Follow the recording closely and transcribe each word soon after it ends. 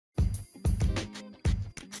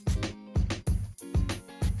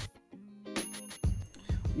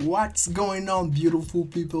What's going on, beautiful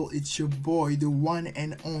people? It's your boy, the one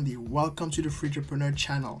and only. Welcome to the Freetrepreneur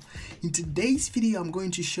channel. In today's video, I'm going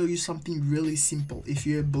to show you something really simple. If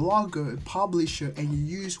you're a blogger, a publisher, and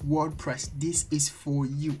you use WordPress, this is for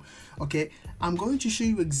you. Okay, I'm going to show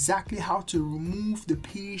you exactly how to remove the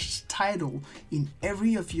page title in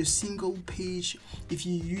every of your single page if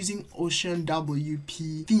you're using Ocean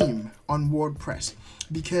WP theme on WordPress.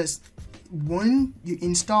 Because when you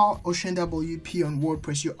install Ocean WP on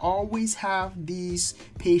WordPress, you always have this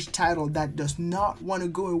page title that does not want to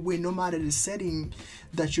go away no matter the setting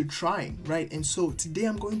that you're trying, right? And so today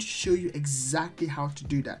I'm going to show you exactly how to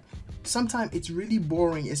do that. Sometimes it's really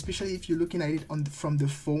boring, especially if you're looking at it from the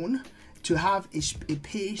phone, to have a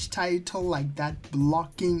page title like that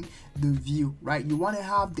blocking the view, right? You want to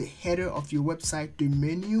have the header of your website, the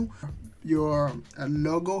menu, your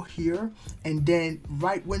logo here, and then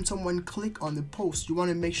right when someone click on the post, you want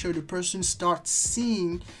to make sure the person starts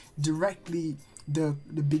seeing directly the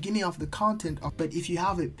beginning of the content. But if you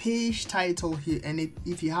have a page title here, and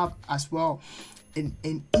if you have as well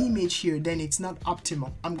an image here, then it's not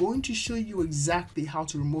optimal. I'm going to show you exactly how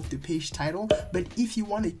to remove the page title, but if you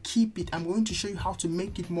want to keep it, I'm going to show you how to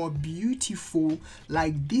make it more beautiful,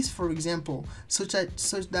 like this, for example, such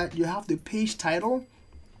that you have the page title,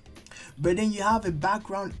 but then you have a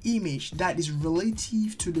background image that is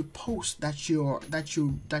relative to the post that you're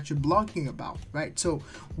blogging about, right? So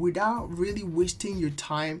without really wasting your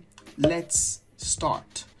time, let's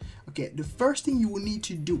start. Okay, the first thing you will need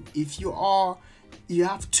to do, if you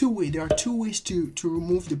have two ways. There are two ways to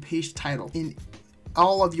remove the page title in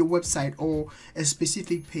all of your website or a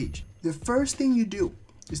specific page. The first thing you do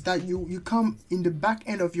is that you come in the back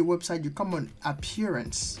end of your website, you come on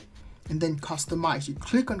appearance, and then customize. You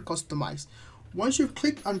click on customize. Once you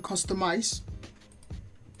click on customize,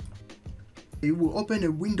 it will open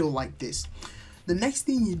a window like this. The next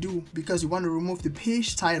thing you do, because you want to remove the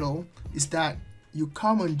page title, is that you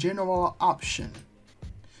come on general option,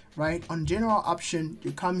 right? On general option,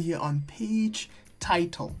 you come here on page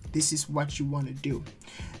title. This is what you want to do.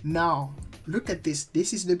 Now look at this.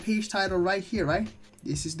 This is the page title right here, right?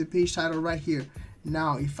 This is the page title right here.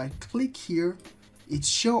 Now if I click here, it's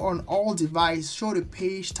show on all device, show the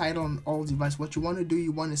page title on all device. What you want to do,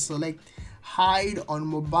 you want to select hide on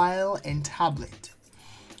mobile and tablet,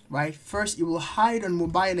 right? First, it will hide on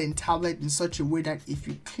mobile and tablet in such a way that if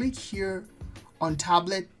you click here on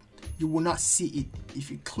tablet, you will not see it. If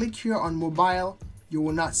you click here on mobile, you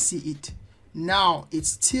will not see it. Now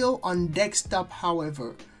it's still on desktop.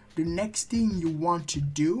 However, the next thing you want to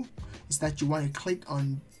do is that you want to click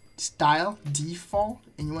on style default,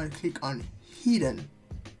 and you want to click on hidden.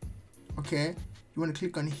 Okay, you want to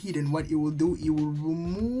click on hidden. What it will do, it will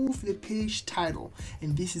remove the page title,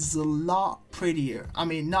 and this is a lot prettier. I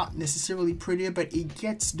mean, not necessarily prettier, but it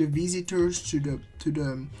gets the visitors to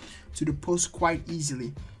the post quite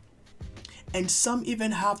easily. And some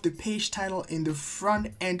even have the page title in the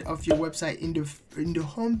front end of your website, in the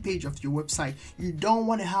home page of your website. You don't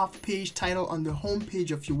want to have page title on the home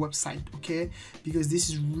page of your website, okay? Because this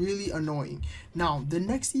is really annoying. Now, the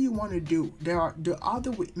next thing you want to do, there are the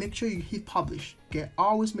other way. Make sure you hit publish, okay?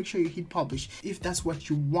 Always make sure you hit publish if that's what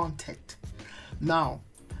you wanted. Now,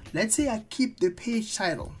 let's say I keep the page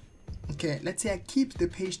title, okay? Let's say I keep the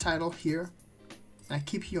page title here. I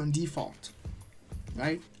keep here on default.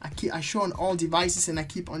 Right, I show on all devices and I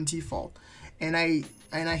keep on default, and I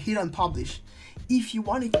hit on publish. If you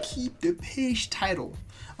want to keep the page title,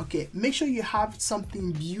 okay, make sure you have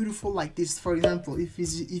something beautiful like this. For example, if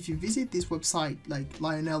you visit this website like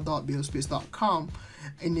lionel.buildspace.com,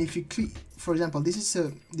 and if you click, for example, this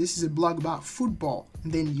is a blog about football,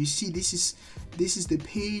 and then you see this is the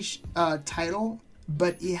page title,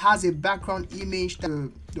 but it has a background image that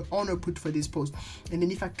the owner put for this post. And then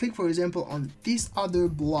if I click, for example, on this other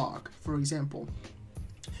blog, for example,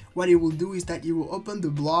 what it will do is that it will open the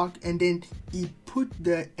blog, and then it put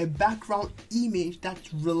a background image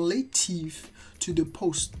that's relative to the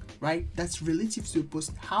post, right? That's relative to the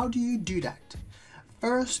post. How do you do that?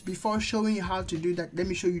 First, before showing you how to do that, let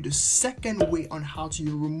me show you the second way on how to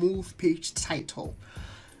remove page title.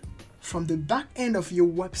 From the back end of your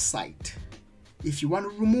website, if you want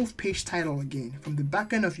to remove page title again from the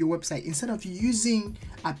back end of your website, instead of using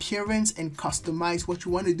appearance and customize, what you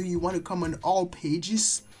want to do, you want to come on all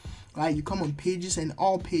pages, right? You come on pages and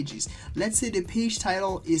all pages. Let's say the page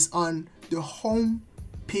title is on the home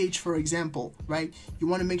page, for example, right? You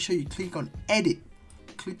want to make sure you click on edit.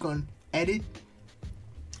 Click on edit.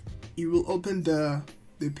 You will open the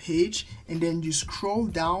page, and then you scroll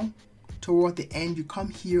down toward the end. You come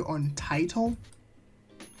here on title.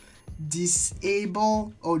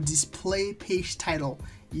 disable or display page title.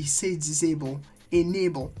 You say disable,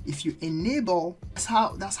 enable. If you enable,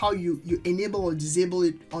 that's how you enable or disable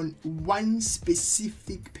it on one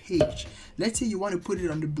specific page. Let's say you want to put it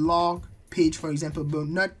on the blog page, for example, but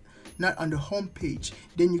not on the home page.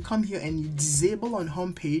 Then you come here and you disable on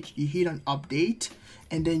home page, you hit on update,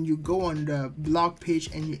 and then you go on the blog page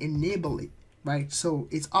and you enable it, right? So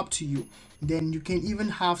it's up to you. Then you can even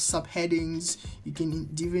have subheadings, you can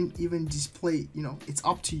even display, you know, it's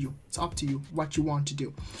up to you. It's up to you what you want to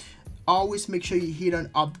do. Always make sure you hit on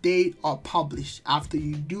update or publish after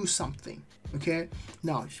you do something. Okay,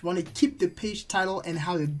 now if you want to keep the page title and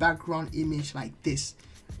have a background image like this,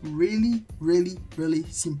 really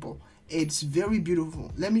simple. It's very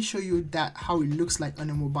beautiful. Let me show you that how it looks like on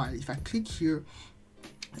a mobile. If I click here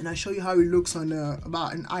and I show you how it looks on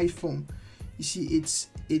about an iPhone, you see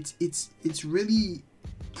it's really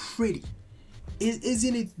pretty.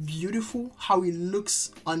 Isn't it beautiful how it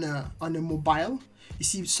looks on a mobile? You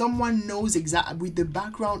see, someone knows exactly with the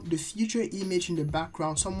background, the future image in the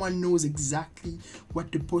background, someone knows exactly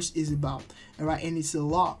what the post is about. All right, and it's a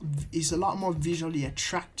lot more visually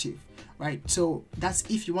attractive, right? So that's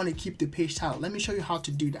if you want to keep the page title. Let me show you how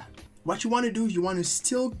to do that. What you want to do is you want to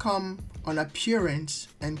still come on appearance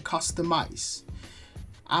and customize.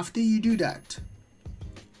 After you do that,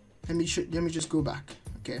 let me just go back.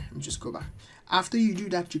 Okay, let me just go back. After you do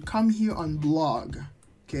that, you come here on blog.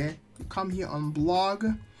 Okay, you come here on blog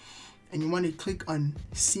and you want to click on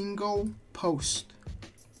single post.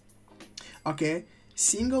 Okay,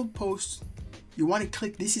 single post, you want to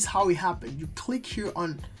click, this is how it happened. You click here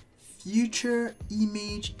on future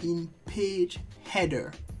image in page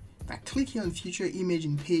header. If I click here on future image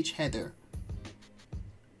in page header,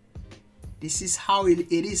 this is how it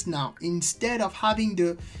is now. Instead of having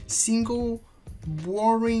the single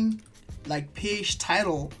boring like page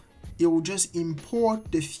title, it will just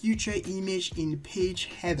import the future image in page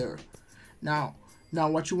header. Now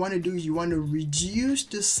what you want to do is you want to reduce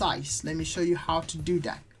the size. Let me show you how to do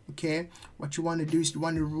that. Okay, what you want to do is you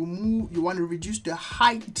want to reduce the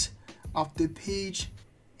height of the page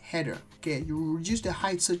header. Okay, you reduce the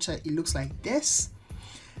height such that it looks like this.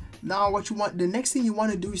 Now the next thing you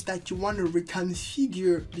want to do is that you want to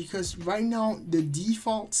reconfigure, because right now the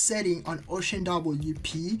default setting on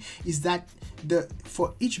OceanWP is that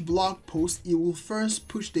for each blog post it will first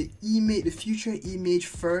push the image, the future image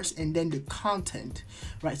first, and then the content,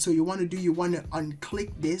 right? So you want to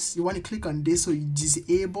unclick this, you want to click on this, so you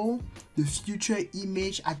disable the future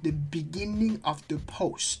image at the beginning of the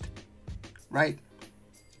post, right?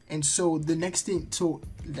 And so the next thing, so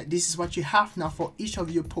this is what you have now for each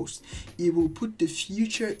of your posts. It will put the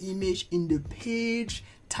future image in the page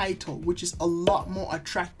title, which is a lot more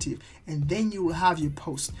attractive, and then you will have your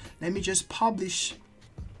post. Let me just publish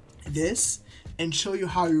this and show you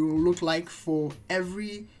how it will look like for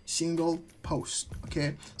every single post.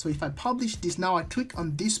 Okay, so if I publish this now, I click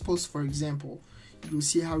on this post, for example, you will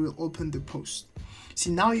see how it will open the post.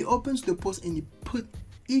 See, now it opens the post and you put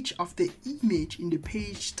each of the image in the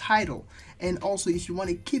page title. And also, if you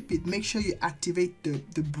want to keep it, make sure you activate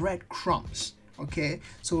the breadcrumbs. Okay,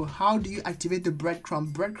 so how do you activate the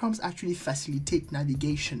breadcrumbs? Breadcrumbs actually facilitate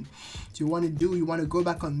navigation. So you want to go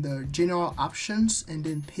back on the general options and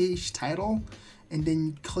then page title, and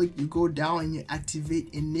then you go down and you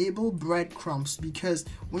activate enable breadcrumbs, because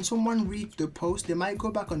when someone reads the post, they might go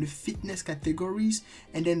back on the fitness categories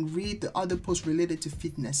and then read the other posts related to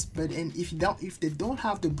fitness. But if they don't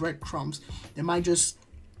have the breadcrumbs, they might just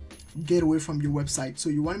get away from your website. So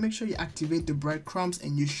you want to make sure you activate the breadcrumbs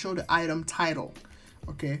and you show the item title.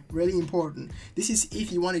 Okay, really important. This is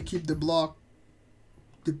if you want to keep the blog,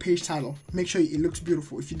 the page title, make sure it looks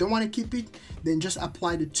beautiful. If you don't want to keep it, then just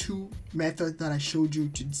apply the two methods that I showed you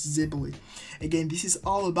to disable it. Again, this is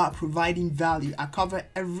all about providing value. I cover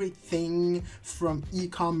everything from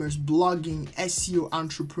e-commerce, blogging, SEO,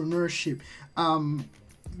 entrepreneurship,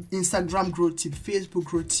 Instagram growth tip, Facebook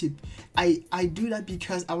growth tip. I do that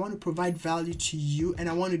because I want to provide value to you, and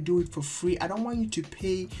I want to do it for free. I don't want you to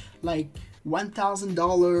pay like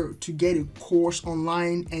 $1,000 to get a course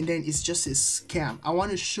online and then it's just a scam. I want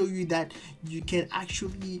to show you that you can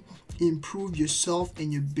actually improve yourself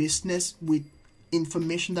and your business with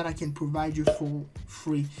information that I can provide you for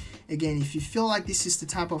free. Again, if you feel like this is the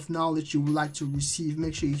type of knowledge you would like to receive,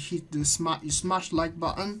 make sure you hit the smash like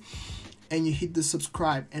button and you hit the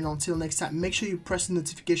subscribe. And until next time, make sure you press the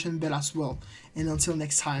notification bell as well. And until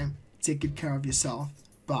next time, take good care of yourself.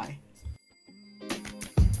 Bye.